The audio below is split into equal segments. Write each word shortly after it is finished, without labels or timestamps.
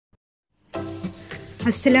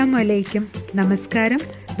Assalamu alaikum. Namaskaram.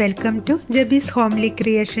 Welcome to Jabby's Homely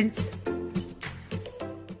Creations.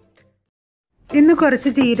 ഇന്ന് കുറച്ച്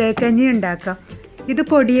ജീരകക്കഞ്ഞി ഉണ്ടാക്കാം. ഇത്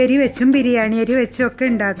പൊടിയരി വെച്ചും ബിരിയാണി അരി വെച്ചും ഒക്കെ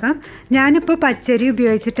ഉണ്ടാക്കാം. ഞാനിപ്പോൾ പച്ചരി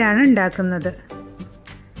ഉപയോഗിച്ചിട്ടാണ് ഉണ്ടാക്കുന്നത്.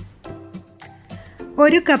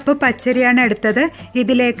 1 കപ്പ് പച്ചരിയാണ് എടുത്തത്.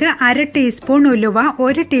 ഇതിലേക്ക് 1/2 ടീസ്പൂൺ ഉലുവ,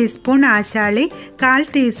 1 ടീസ്പൂൺ ആശാളി,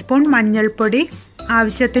 1/4 ടീസ്പൂൺ മഞ്ഞൾപ്പൊടി,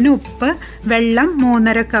 ആവശ്യത്തിന് ഉപ്പ്, വെള്ളം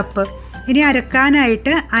 3.5 കപ്പ്. ഇനി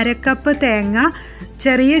അരക്കാനായിട്ട് 1/2 കപ്പ് തേങ്ങ,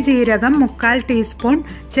 ചെറിയ ജീരകം 3/4 ടീസ്പൂൺ,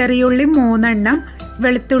 ചെറിയുള്ളി 3 എണ്ണം,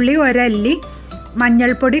 വെളുത്തുള്ളി 1 അല്ലി,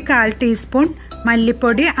 മഞ്ഞൾപ്പൊടി 1/4 ടീസ്പൂൺ,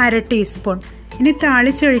 മല്ലിപ്പൊടി 1/2 ടീസ്പൂൺ. ഇനി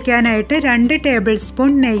താളിച്ചൊഴിക്കാനായിട്ട് 2 ടേബിൾ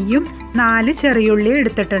സ്പൂൺ നെയ്യും 4 ചെറിയുള്ളി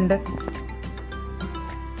എടുത്തിട്ടുണ്ട്.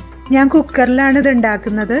 ഞാൻ കുക്കറിലാണ് ഇത്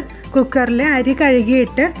ഉണ്ടാക്കുന്നത്. കുക്കറിൽ അരി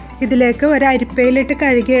കഴുകിയിട്ട് ഇതിലേക്ക് ഒരു അരിപ്പയിലിട്ട്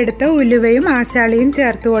കഴുകിയെടുത്ത് ഉലുവയും ആശാളിയും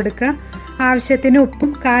ചേർത്ത് കൊടുക്കുക. ആവശ്യത്തിന്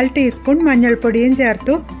ഉപ്പും 1/4 ടീസ്പൂൺ മഞ്ഞൾപ്പൊടിയും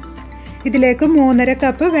ചേർത്തു. ഇതിലേക്ക് 3.5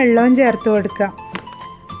 കപ്പ് വെള്ളവും ചേർത്ത് കൊടുക്കുക.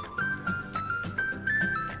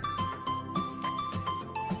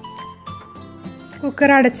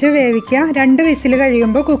 കുക്കർ അടച്ച് വേവിക്കുക. 2 വിസിൽ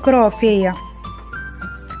കഴിയുമ്പോൾ കുക്കർ ഓഫ് ചെയ്യാം.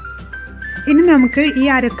 ഇനി നമുക്ക് ഈ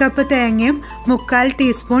 1/2 കപ്പ് തേങ്ങയും 3/4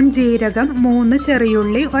 ടീസ്പൂൺ ജീരകം, 3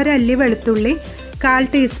 ചെറിയുള്ളി, 1 അല്ലി വെളുത്തുള്ളി, 1/4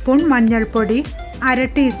 ടീസ്പൂൺ മഞ്ഞൾപ്പൊടി, 1/2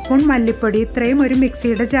 ടീസ്പൂൺ മല്ലിപ്പൊടി ഇത്രയും ഒരു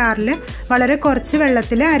മിക്സിയുടെ ജാറിൽ വളരെ കുറച്ച്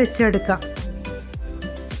വെള്ളത്തിൽ അരച്ചെടുക്കാം.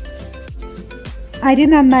 അരി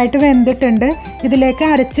നന്നായിട്ട് വെന്തിട്ടുണ്ട്. ഇതിലേക്ക്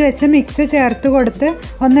അരച്ച് വെച്ച മിക്സ് ചേർത്ത് കൊടുത്ത്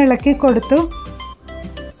ഒന്ന് ഇളക്കി കൊടുത്തു.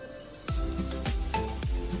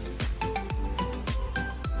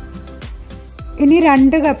 ഇനി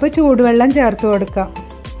 2 കപ്പ് ചൂടുവെള്ളം ചേർത്ത് കൊടുക്കാം.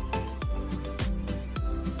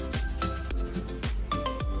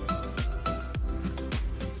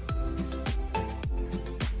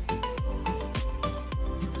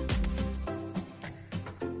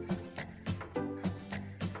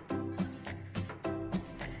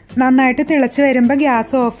 നന്നായിട്ട് തിളച്ച് വരുമ്പോൾ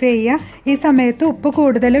ഗ്യാസ് ഓഫ് ചെയ്യുക. ഈ സമയത്ത് ഉപ്പ്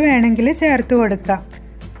കൂടുതൽ വേണമെങ്കിൽ ചേർത്ത് കൊടുക്കുക.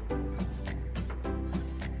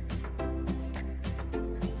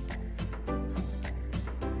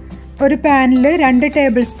 ഒരു പാനിൽ 2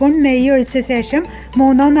 ടേബിൾ സ്പൂൺ നെയ്യ് ഒഴിച്ച ശേഷം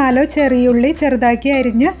 3-4 ചെറിയുള്ളി ചെറുതാക്കി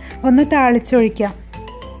അരിഞ്ഞ് ഒന്ന് താളിച്ചൊഴിക്കാം.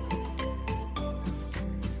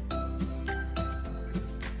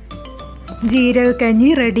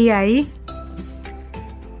 ജീരകക്കഞ്ഞി റെഡിയായി.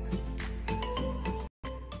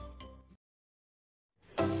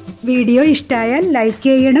 വീഡിയോ ഇഷ്ടമായാൽ ലൈക്ക്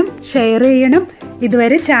ചെയ്യണം, ഷെയർ ചെയ്യണം.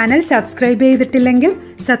 ഇതുവരെ ചാനൽ സബ്സ്ക്രൈബ് ചെയ്തിട്ടില്ലെങ്കിൽ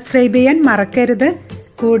സബ്സ്ക്രൈബ് ചെയ്യാൻ മറക്കരുത്.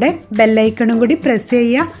 കൂടെ ബെല്ലൈക്കണും കൂടി പ്രസ്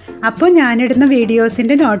ചെയ്യുക. അപ്പോൾ ഞാനിടുന്ന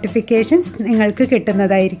വീഡിയോസിൻ്റെ നോട്ടിഫിക്കേഷൻസ് നിങ്ങൾക്ക്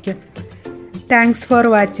കിട്ടുന്നതായിരിക്കും. Thanks for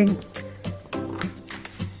watching.